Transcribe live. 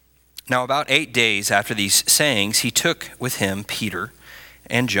Now about 8 days after these sayings, he took with him Peter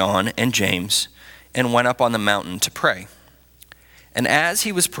and John and James and went up on the mountain to pray. And as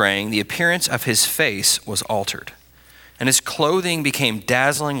he was praying, the appearance of his face was altered, and his clothing became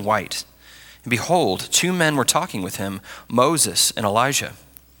dazzling white. And behold, 2 men were talking with him, Moses and Elijah,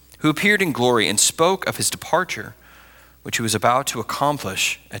 who appeared in glory and spoke of his departure, which he was about to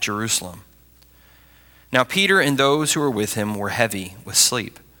accomplish at Jerusalem. Now Peter and those who were with him were heavy with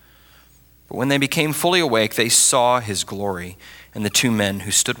sleep. But when they became fully awake, they saw his glory and the 2 men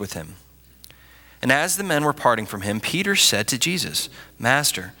who stood with him. And as the men were parting from him, Peter said to Jesus,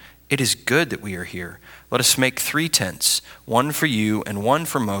 Master, it is good that we are here. Let us make 3 tents, one for you and one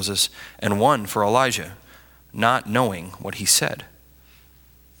for Moses and one for Elijah, not knowing what he said.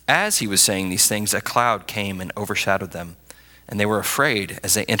 As he was saying these things, a cloud came and overshadowed them, and they were afraid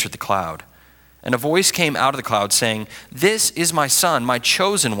as they entered the cloud. And a voice came out of the cloud saying, This is my son, my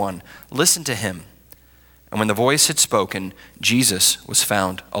chosen one. Listen to him. And when the voice had spoken, Jesus was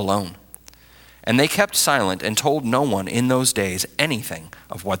found alone. And they kept silent and told no one in those days anything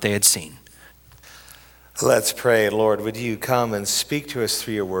of what they had seen. Let's pray. Lord, would you come and speak to us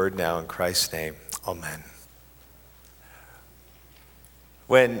through your word now in Christ's name. Amen.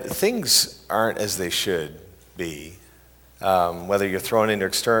 When things aren't as they should be, whether you're thrown into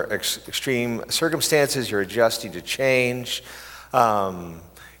extreme circumstances, you're adjusting to change,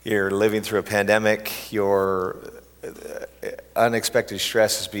 you're living through a pandemic, your unexpected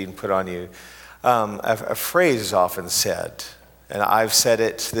stress is being put on you, a phrase is often said, and I've said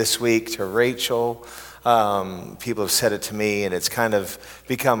it this week to Rachel. People have said it to me, and it's kind of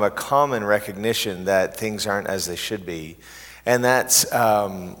become a common recognition that things aren't as they should be. And that's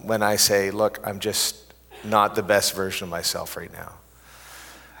when I say, look, I'm just not the best version of myself right now.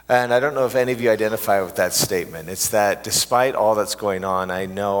 And I don't know if any of you identify with that statement. It's that despite all that's going on, I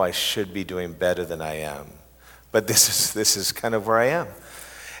know I should be doing better than I am. But this is kind of where I am.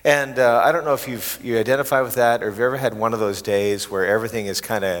 And I don't know if you identify with that, or if you've ever had one of those days where everything is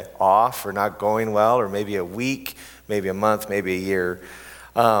kind of off or not going well, or maybe a week, maybe a month, maybe a year.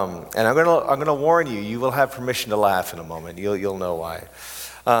 And I'm gonna warn you, you will have permission to laugh in a moment. You'll know why.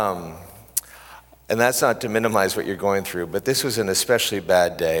 And that's not to minimize what you're going through, but this was an especially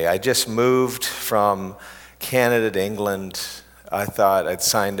bad day. I just moved from Canada to England. I thought I'd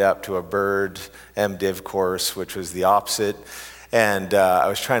signed up to a bird MDiv course, which was the opposite. And I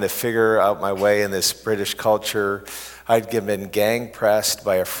was trying to figure out my way in this British culture. I'd been gang pressed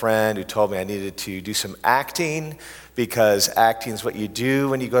by a friend who told me I needed to do some acting, because acting is what you do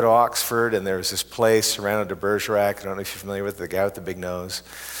when you go to Oxford. And there was this place around de Bergerac. I don't know if you're familiar with the guy with the big nose.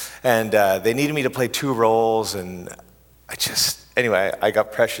 And they needed me to play 2 roles, and anyway, I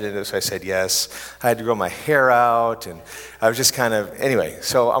got pressured into it, so I said yes. I had to grow my hair out, and I was just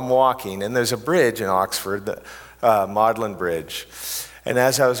so I'm walking, and there's a bridge in Oxford, the Magdalen Bridge. And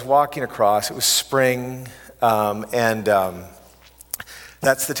as I was walking across, it was spring, and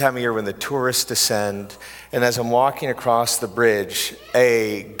that's the time of year when the tourists descend. And as I'm walking across the bridge,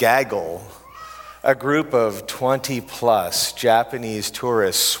 a group of 20-plus Japanese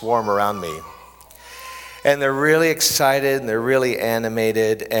tourists swarm around me. And they're really excited, and they're really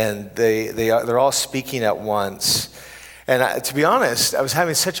animated, and they're all speaking at once. And to be honest, I was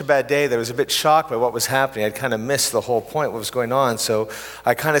having such a bad day that I was a bit shocked by what was happening. I'd kind of missed the whole point, what was going on. So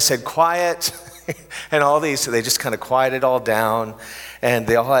I kind of said, quiet, and all these, so they just kind of quieted all down. And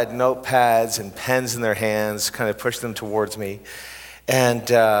they all had notepads and pens in their hands, kind of pushed them towards me. And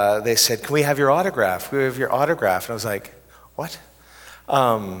they said, can we have your autograph? Can we have your autograph? And I was like, what?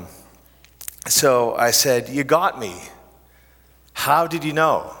 So I said, you got me. How did you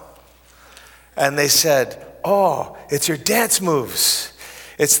know? And they said, oh, it's your dance moves.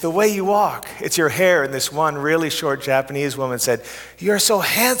 It's the way you walk. It's your hair. And this one really short Japanese woman said, you're so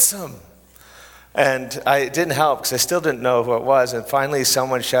handsome. And it didn't help, because I still didn't know who it was. And finally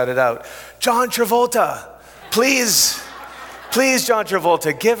someone shouted out, John Travolta, please, John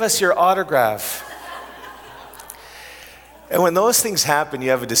Travolta, give us your autograph. And when those things happen, you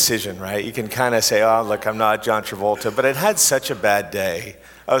have a decision, right? You can kind of say, oh, look, I'm not John Travolta, but it had such a bad day.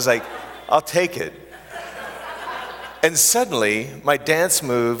 I was like, I'll take it. And suddenly, my dance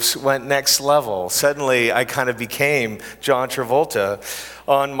moves went next level. Suddenly, I kind of became John Travolta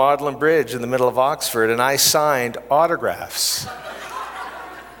on Magdalen Bridge in the middle of Oxford, and I signed autographs.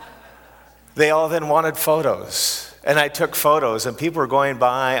 They all then wanted photos. And I took photos, and people were going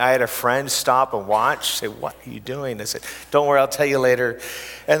by. I had a friend stop and watch, say, what are you doing? I said, don't worry, I'll tell you later.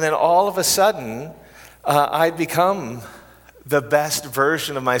 And then all of a sudden, I'd become the best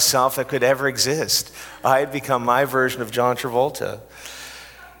version of myself that could ever exist. I had become my version of John Travolta.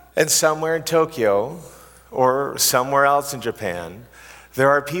 And somewhere in Tokyo or somewhere else in Japan, there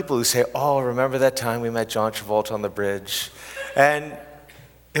are people who say, oh, remember that time we met John Travolta on the bridge? And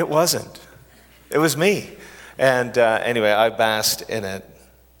it wasn't. It was me. And anyway, I basked in it.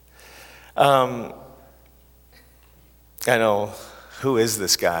 I know, who is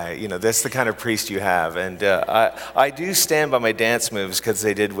this guy? You know, that's the kind of priest you have. And I do stand by my dance moves because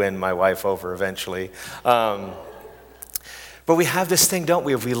they did win my wife over eventually. But we have this thing, don't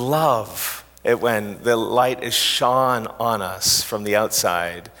we? We love it when the light is shone on us from the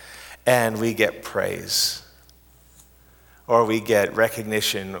outside and we get praise, or we get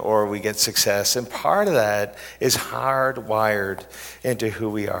recognition, or we get success. And part of that is hardwired into who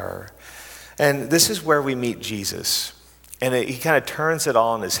we are. And this is where we meet Jesus. And he kind of turns it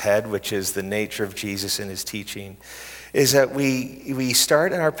all on his head, which is the nature of Jesus and his teaching, is that we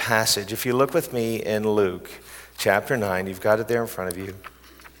start in our passage. If you look with me in Luke chapter 9, you've got it there in front of you.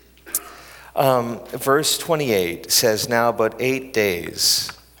 Verse 28 says, now about 8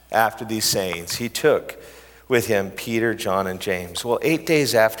 days after these sayings, he took with him Peter, John, and James. Well, 8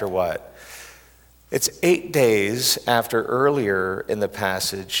 days after what? It's 8 days after earlier in the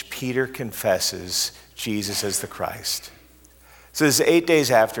passage, Peter confesses Jesus as the Christ. So this is 8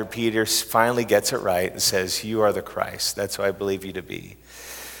 days after Peter finally gets it right and says, you are the Christ. That's who I believe you to be.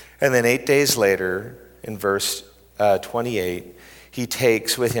 And then 8 days later, in verse 28, he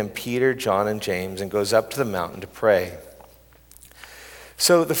takes with him Peter, John, and James and goes up to the mountain to pray.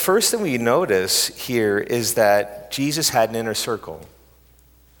 So the first thing we notice here is that Jesus had an inner circle.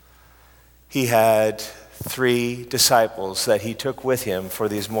 He had 3 disciples that he took with him for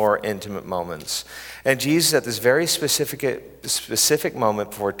these more intimate moments. And Jesus, at this very specific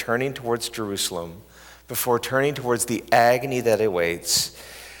moment before turning towards Jerusalem, before turning towards the agony that awaits,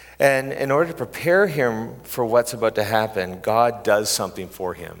 and in order to prepare him for what's about to happen, God does something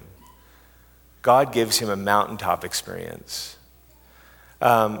for him. God gives him a mountaintop experience.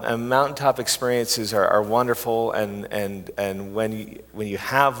 And mountaintop experiences are wonderful, and when you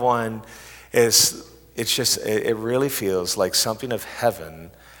have one, it really feels like something of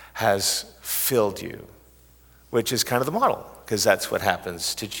heaven has filled you, which is kind of the model, because that's what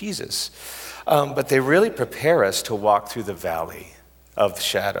happens to Jesus. But they really prepare us to walk through the valley of the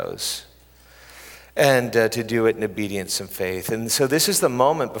shadows, and to do it in obedience and faith. And so this is the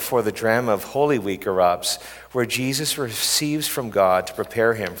moment before the drama of Holy Week erupts, where Jesus receives from God to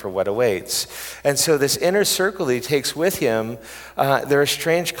prepare him for what awaits. And so this inner circle that he takes with him, they're a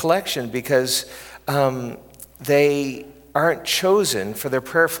strange collection because they aren't chosen for their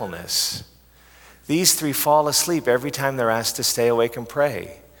prayerfulness. These 3 fall asleep every time they're asked to stay awake and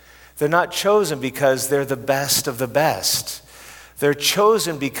pray. They're not chosen because they're the best of the best. They're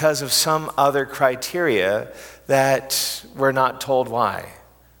chosen because of some other criteria that we're not told why.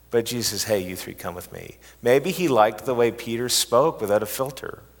 But Jesus says, hey, you 3 come with me. Maybe he liked the way Peter spoke without a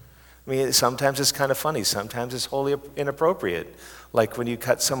filter. I mean, sometimes it's kind of funny. Sometimes it's wholly inappropriate. Like when you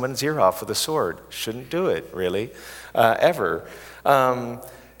cut someone's ear off with a sword. Shouldn't do it, really, ever.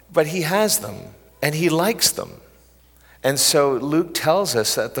 But he has them, and he likes them. And so Luke tells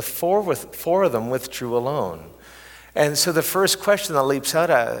us that the 4 of them withdrew alone. And so the first question that leaps out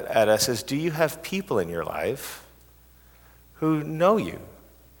at us is, do you have people in your life who know you?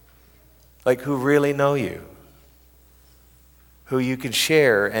 Like who really know you? Who you can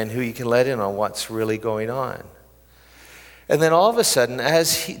share and who you can let in on what's really going on? And then all of a sudden,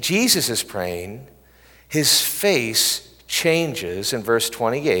 as Jesus is praying, his face changes in verse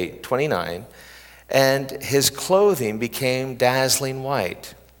 29, and his clothing became dazzling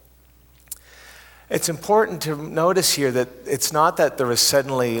white. It's important to notice here that it's not that there was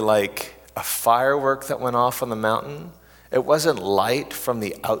suddenly like a firework that went off on the mountain. It wasn't light from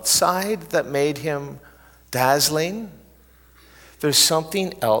the outside that made him dazzling. There's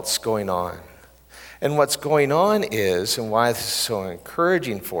something else going on. And what's going on is, and why this is so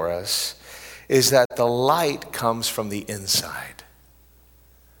encouraging for us, is that the light comes from the inside.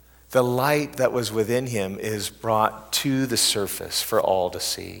 The light that was within him is brought to the surface for all to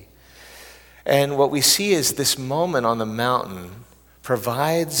see. And what we see is this moment on the mountain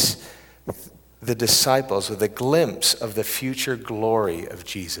provides the disciples with a glimpse of the future glory of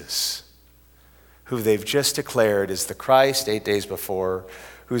Jesus, who they've just declared is the Christ 8 days before,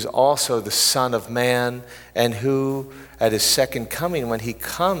 who's also the Son of Man, and who at his second coming, when he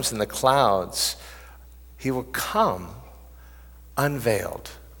comes in the clouds, he will come unveiled.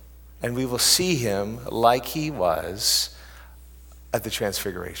 And we will see him like he was at the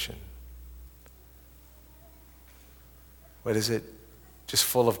Transfiguration. What is it? Just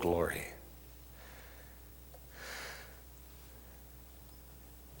full of glory.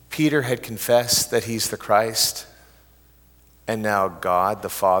 Peter had confessed that he's the Christ, and now God the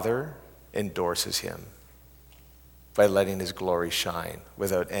Father endorses him by letting his glory shine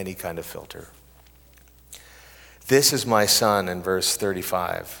without any kind of filter. This is my son in verse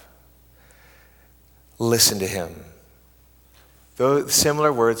 35. Listen to him. Those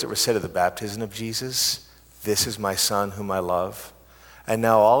similar words that were said at the baptism of Jesus, this is my son whom I love. And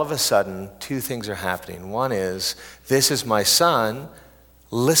now all of a sudden, two things are happening. One is, this is my son,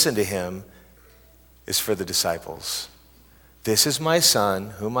 listen to him, is for the disciples. This is my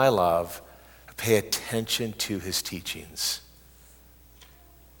son whom I love. Pay attention to his teachings.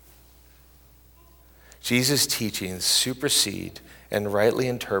 Jesus' teachings supersede and rightly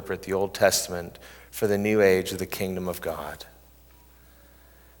interpret the Old Testament for the new age of the kingdom of God.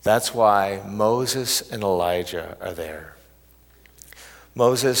 That's why Moses and Elijah are there.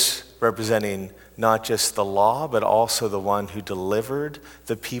 Moses representing not just the law, but also the one who delivered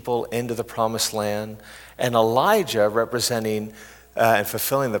the people into the promised land, and Elijah representing and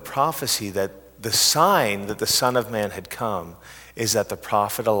fulfilling the prophecy that the sign that the Son of Man had come is that the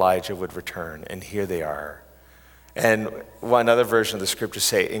prophet Elijah would return, and here they are. And one other version of the scriptures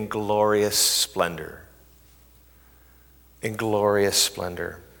say, in glorious splendor. In glorious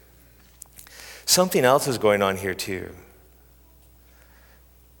splendor. Something else is going on here too.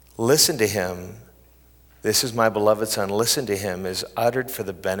 Listen to him. This is my beloved son. Listen to him is uttered for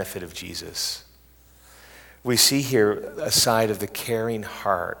the benefit of Jesus. We see here a side of the caring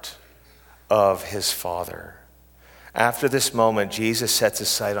heart of his Father. After this moment, Jesus sets his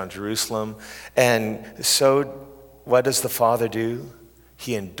sight on Jerusalem, and so what does the Father do?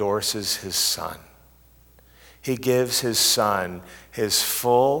 He endorses his Son. He gives his Son his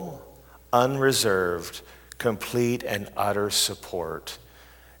full, unreserved, complete, and utter support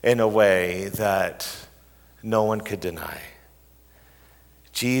in a way that no one could deny.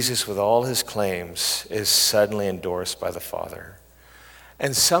 Jesus, with all his claims, is suddenly endorsed by the Father.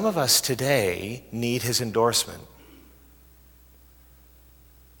 And some of us today need his endorsement.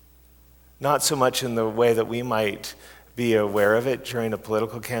 Not so much in the way that we might be aware of it during a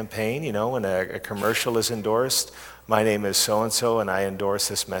political campaign, you know, when a commercial is endorsed, my name is so-and-so and I endorse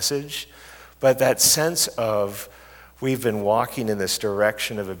this message. But that sense of we've been walking in this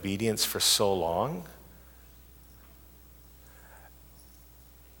direction of obedience for so long,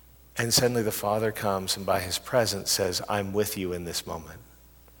 and suddenly the Father comes and by his presence says, I'm with you in this moment,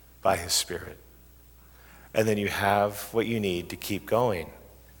 by his Spirit. And then you have what you need to keep going.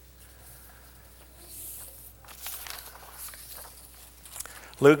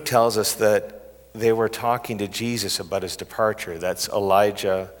 Luke tells us that they were talking to Jesus about his departure. That's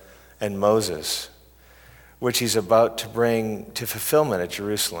Elijah and Moses, which he's about to bring to fulfillment at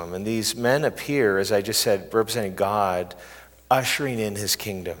Jerusalem. And these men appear, as I just said, representing God, ushering in his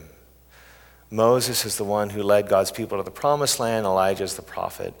kingdom. Moses is the one who led God's people to the promised land. Elijah is the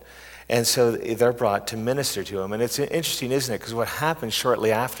prophet. And so they're brought to minister to him. And it's interesting, isn't it? Because what happens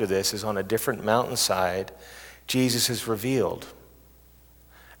shortly after this is on a different mountainside, Jesus is revealed.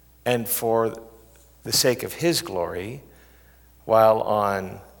 And for the sake of his glory, while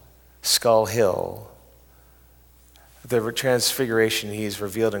on Skull Hill, the transfiguration, he's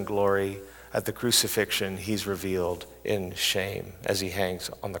revealed in glory. At the crucifixion, he's revealed in shame as he hangs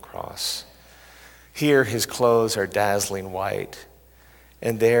on the cross. Here, his clothes are dazzling white.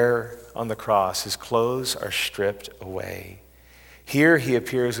 And there on the cross, his clothes are stripped away. Here he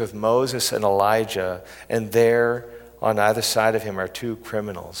appears with Moses and Elijah, and there on either side of him are two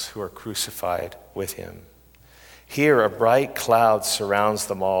criminals who are crucified with him. Here a bright cloud surrounds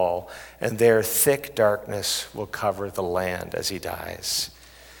them all, and there thick darkness will cover the land as he dies.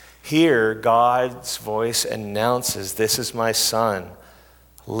 Here God's voice announces, this is my son,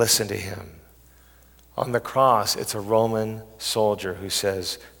 listen to him. On the cross, it's a Roman soldier who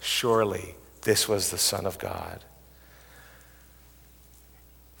says, surely this was the Son of God.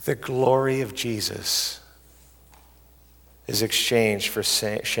 The glory of Jesus is exchanged for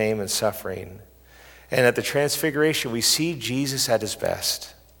shame and suffering. And at the transfiguration, we see Jesus at his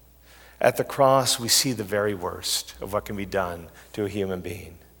best. At the cross, we see the very worst of what can be done to a human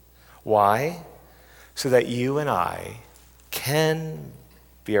being. Why? So that you and I can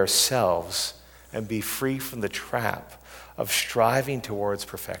be ourselves and be free from the trap of striving towards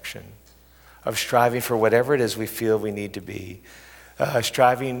perfection, of striving for whatever it is we feel we need to be,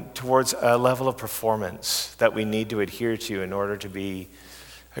 striving towards a level of performance that we need to adhere to in order to be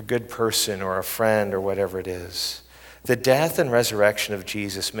a good person or a friend or whatever it is. The death and resurrection of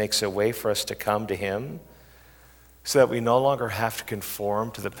Jesus makes a way for us to come to him so that we no longer have to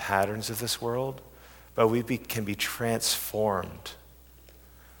conform to the patterns of this world, but we can be transformed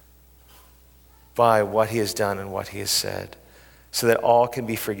by what he has done and what he has said, so that all can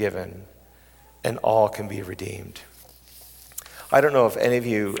be forgiven and all can be redeemed. I don't know if any of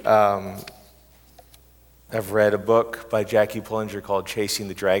you have read a book by Jackie Pullinger called Chasing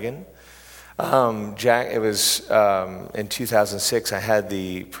the Dragon. It was in 2006. I had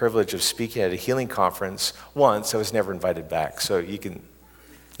the privilege of speaking at a healing conference once. I was never invited back, so you can,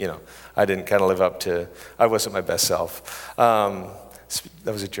 I didn't kind of live up to, I wasn't my best self.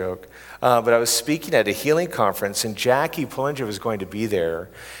 That was a joke. But I was speaking at a healing conference, and Jackie Pullinger was going to be there.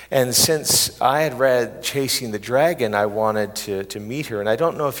 And since I had read Chasing the Dragon, I wanted to meet her. And I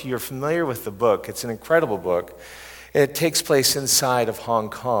don't know if you're familiar with the book. It's an incredible book. It takes place inside of Hong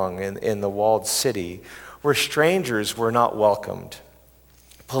Kong in the walled city, where strangers were not welcomed.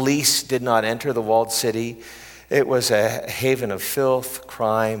 Police did not enter the walled city. It was a haven of filth,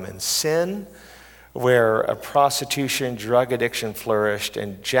 crime, and sin, where a prostitution, drug addiction flourished.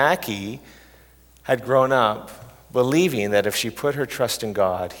 And Jackie had grown up believing that if she put her trust in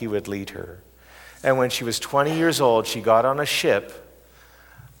God, he would lead her. And when she was 20 years old, she got on a ship,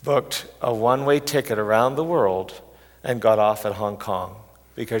 booked a one-way ticket around the world, and got off at Hong Kong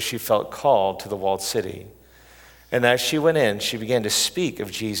because she felt called to the walled city. And as she went in, she began to speak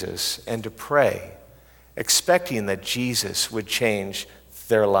of Jesus and to pray, expecting that Jesus would change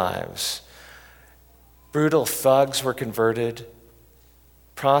their lives. Brutal thugs were converted,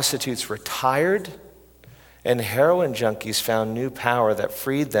 prostitutes were tired, and heroin junkies found new power that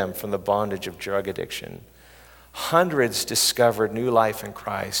freed them from the bondage of drug addiction. Hundreds discovered new life in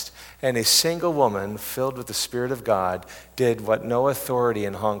Christ, and a single woman filled with the Spirit of God did what no authority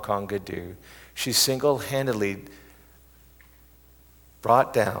in Hong Kong could do. She single-handedly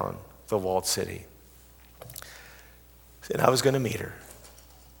brought down the walled city. And I was going to meet her.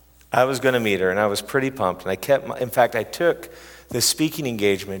 And I was pretty pumped. And I took the speaking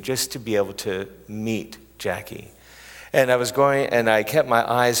engagement just to be able to meet Jackie. And I kept my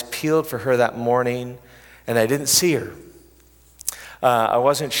eyes peeled for her that morning, and I didn't see her. I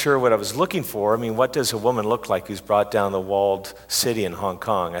wasn't sure what I was looking for. I mean, what does a woman look like who's brought down the walled city in Hong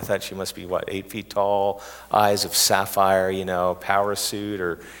Kong? I thought she must be, 8 feet tall, eyes of sapphire, power suit,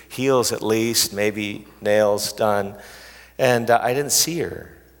 or heels at least, maybe nails done. And I didn't see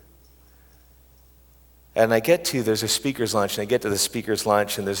her. And there's a speaker's lunch, and I get to the speaker's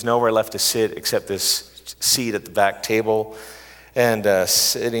lunch, and there's nowhere left to sit except this seat at the back table, and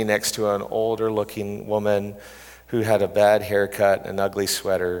sitting next to an older-looking woman who had a bad haircut and an ugly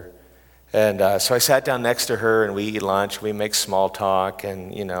sweater. And so I sat down next to her, and we eat lunch, we make small talk,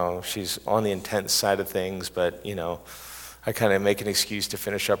 and, she's on the intense side of things, but, I kind of make an excuse to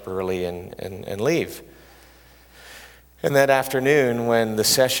finish up early and leave. And that afternoon, when the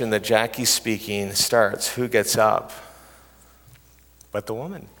session that Jackie's speaking starts, who gets up but the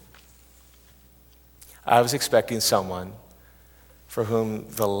woman? I was expecting someone for whom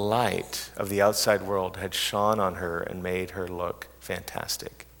the light of the outside world had shone on her and made her look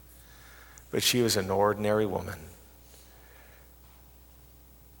fantastic. But she was an ordinary woman.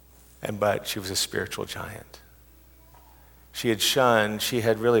 But she was a spiritual giant. She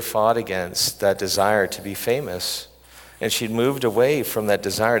had really fought against that desire to be famous. And she'd moved away from that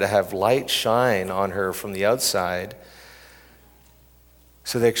desire to have light shine on her from the outside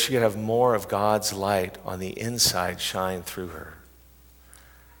so that she could have more of God's light on the inside shine through her.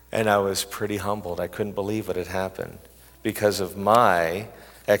 And I was pretty humbled. I couldn't believe what had happened because of my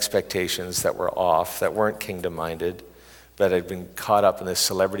expectations that were off, that weren't kingdom-minded, but I'd been caught up in this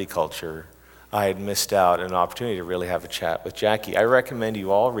celebrity culture. I had missed out on an opportunity to really have a chat with Jackie. I recommend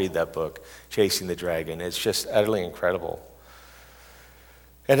you all read that book, Chasing the Dragon. It's just utterly incredible.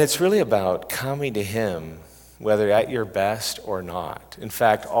 And it's really about coming to him, whether at your best or not. In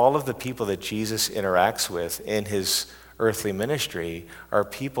fact, all of the people that Jesus interacts with in his earthly ministry are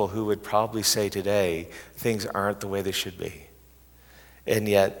people who would probably say today, things aren't the way they should be. And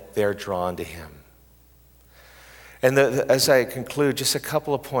yet they're drawn to him. And as I conclude, just a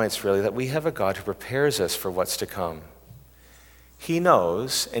couple of points really, that we have a God who prepares us for what's to come. He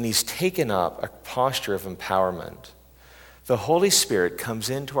knows, and he's taken up a posture of empowerment. The Holy Spirit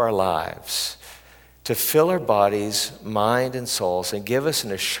comes into our lives to fill our bodies, mind, and souls and give us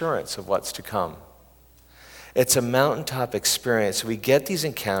an assurance of what's to come. It's a mountaintop experience. We get these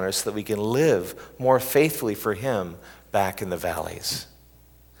encounters so that we can live more faithfully for him back in the valleys.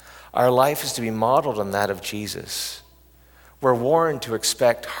 Our life is to be modeled on that of Jesus. We're warned to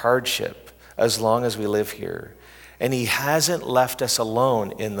expect hardship as long as we live here. And he hasn't left us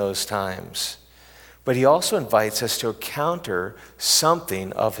alone in those times. But he also invites us to encounter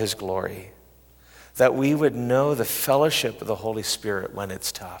something of his glory. That we would know the fellowship of the Holy Spirit when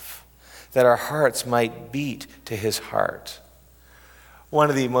it's tough. that our hearts might beat to his heart. One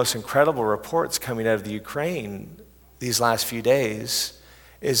of the most incredible reports coming out of the Ukraine these last few days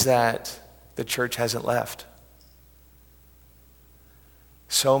is that the church hasn't left.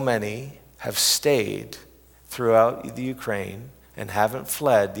 So many have stayed throughout the Ukraine and haven't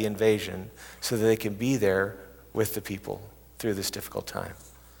fled the invasion so that they can be there with the people through this difficult time.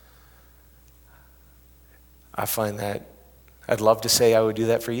 I find that I'd love to say I would do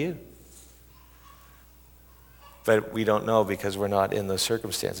that for you. But we don't know because we're not in those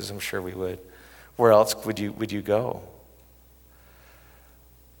circumstances. I'm sure we would. Where else would you go?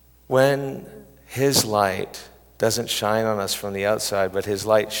 When his light doesn't shine on us from the outside, but his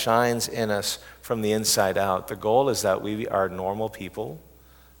light shines in us from the inside out, the goal is that we are normal people,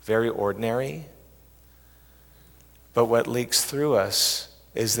 very ordinary. But what leaks through us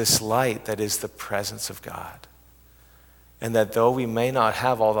is this light that is the presence of God. And that though we may not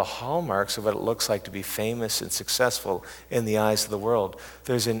have all the hallmarks of what it looks like to be famous and successful in the eyes of the world,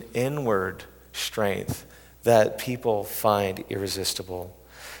 there's an inward strength that people find irresistible.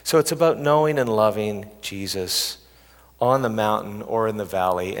 So it's about knowing and loving Jesus on the mountain or in the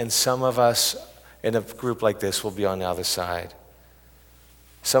valley. And some of us in a group like this will be on the other side.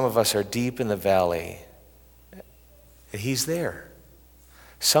 Some of us are deep in the valley, and he's there.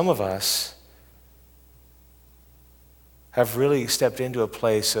 Some of us have really stepped into a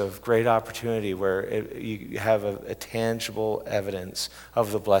place of great opportunity where you have a tangible evidence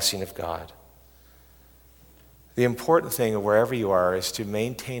of the blessing of God. The important thing wherever you are is to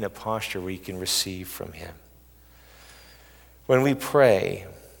maintain a posture where you can receive from him. When we pray,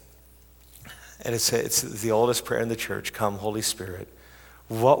 and it's the oldest prayer in the church, "Come, Holy Spirit,"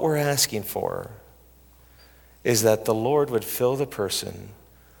 what we're asking for is that the Lord would fill the person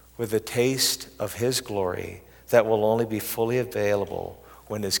with a taste of his glory that will only be fully available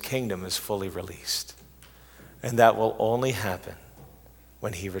when his kingdom is fully released. And that will only happen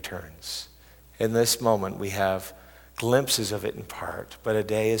when he returns. In this moment, we have glimpses of it in part, but a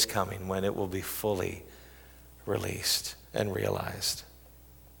day is coming when it will be fully released and realized.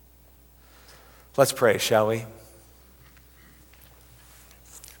 Let's pray, shall we?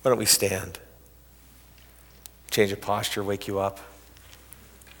 Why don't we stand? Change of posture, wake you up.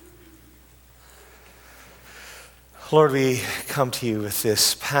 Lord, we come to you with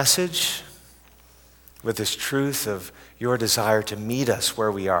this passage, with this truth of your desire to meet us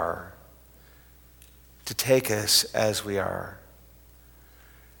where we are, to take us as we are.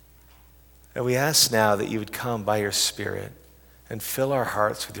 And we ask now that you would come by your Spirit and fill our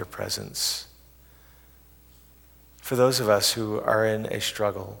hearts with your presence. For those of us who are in a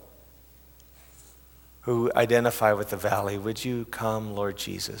struggle, who identify with the valley, would you come, Lord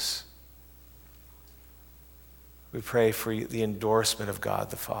Jesus? We pray for the endorsement of God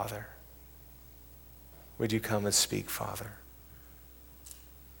the Father. Would you come and speak, Father?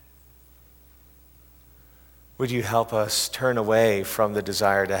 Would you help us turn away from the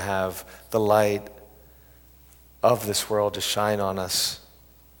desire to have the light of this world to shine on us,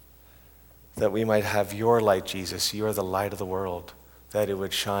 that we might have your light, Jesus. You are the light of the world, that it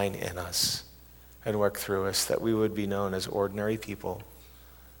would shine in us and work through us, that we would be known as ordinary people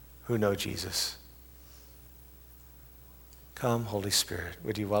who know Jesus. Come, Holy Spirit,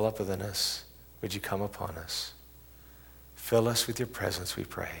 would you well up within us? Would you come upon us? Fill us with your presence, we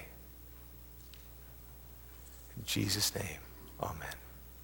pray. In Jesus' name, amen.